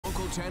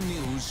10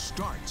 News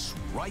starts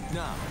right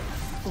now.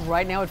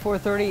 Right now at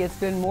 4:30, it's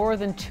been more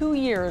than 2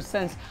 years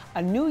since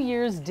a New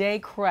Year's Day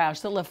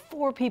crash that left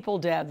 4 people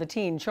dead. The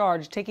teen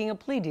charged taking a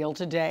plea deal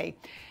today.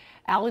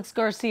 Alex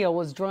Garcia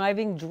was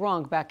driving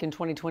drunk back in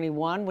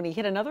 2021 when he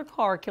hit another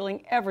car,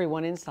 killing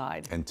everyone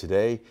inside. And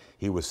today,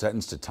 he was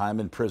sentenced to time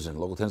in prison.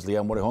 Local 10's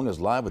Leanne Morihong is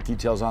live with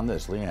details on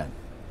this. Leanne.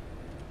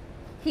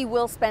 He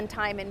will spend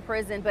time in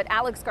prison, but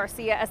Alex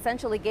Garcia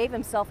essentially gave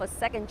himself a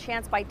second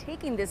chance by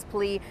taking this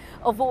plea,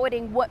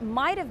 avoiding what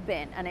might have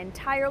been an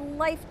entire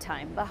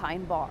lifetime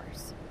behind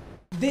bars.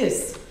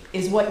 This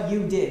is what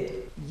you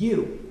did.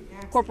 You.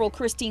 Corporal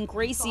Christine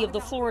Gracie of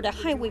the Florida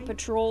Highway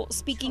Patrol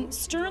speaking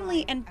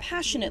sternly and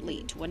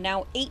passionately to a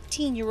now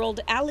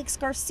 18-year-old Alex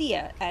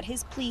Garcia at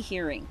his plea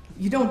hearing.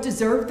 You don't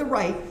deserve the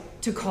right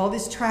to call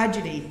this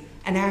tragedy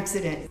an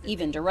accident.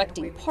 Even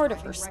directing part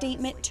of her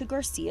statement to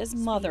Garcia's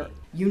mother.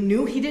 You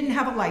knew he didn't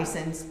have a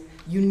license,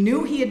 you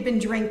knew he had been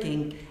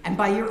drinking, and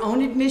by your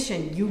own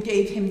admission, you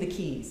gave him the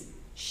keys.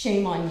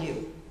 Shame on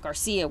you.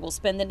 Garcia will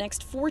spend the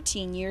next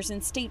 14 years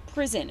in state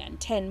prison and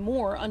 10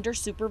 more under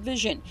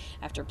supervision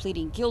after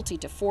pleading guilty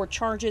to 4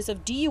 charges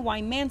of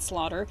DUI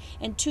manslaughter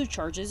and 2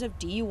 charges of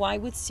DUI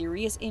with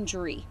serious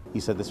injury. He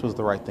said this was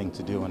the right thing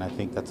to do, and I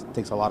think that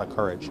takes a lot of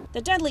courage.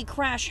 The deadly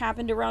crash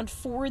happened around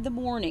 4 in the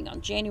morning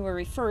on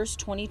January 1st,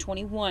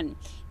 2021.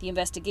 The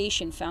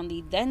investigation found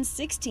the then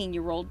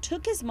 16-year-old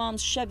took his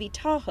mom's Chevy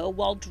Tahoe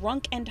while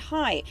drunk and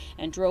high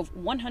and drove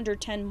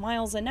 110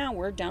 miles an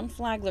hour down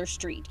Flagler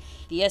Street.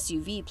 The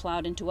SUV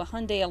plowed into a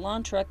Hyundai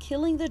Elantra,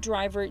 killing the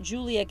driver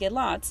Julia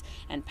Gelatz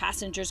and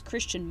passengers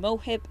Christian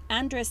Mohip,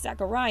 Andres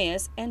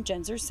Zacharias, and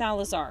Jenzer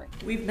Salazar.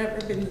 We've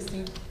never been the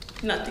same.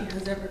 Nothing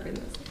has ever been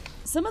the same.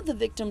 Some of the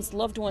victims'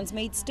 loved ones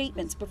made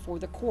statements before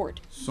the court.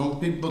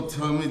 Some people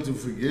tell me to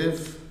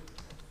forgive.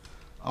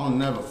 I'll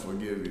never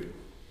forgive you.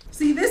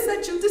 See, this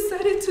that you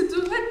decided to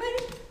do that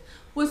night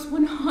was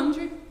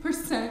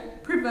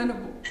 100%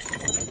 preventable.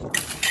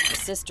 The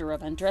sister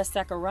of Andres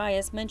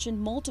Zacharias mentioned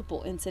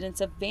multiple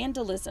incidents of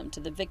vandalism to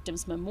the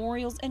victims'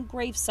 memorials and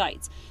grave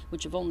sites,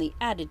 which have only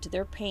added to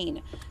their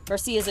pain.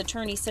 Garcia's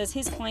attorney says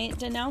his client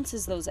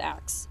denounces those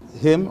acts.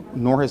 Him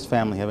nor his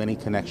family have any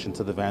connection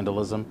to the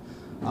vandalism.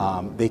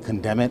 They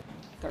condemn it.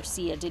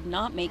 Garcia did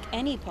not make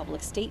any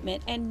public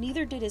statement, and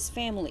neither did his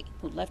family,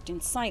 who left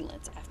in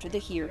silence after the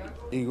hearing.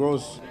 It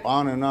goes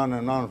on and on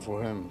and on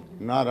for him,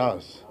 not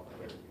us,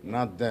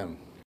 not them.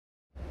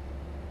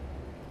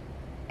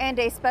 And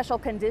a special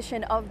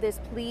condition of this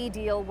plea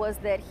deal was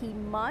that he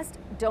must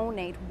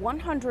donate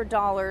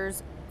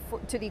 $100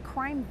 to the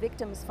Crime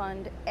Victims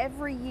Fund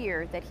every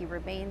year that he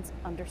remains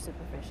under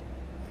supervision.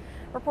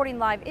 Reporting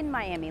live in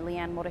Miami,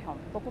 Leanne Morihong,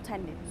 Local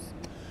 10 News.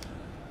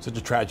 Such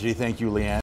a tragedy. Thank you, Leanne.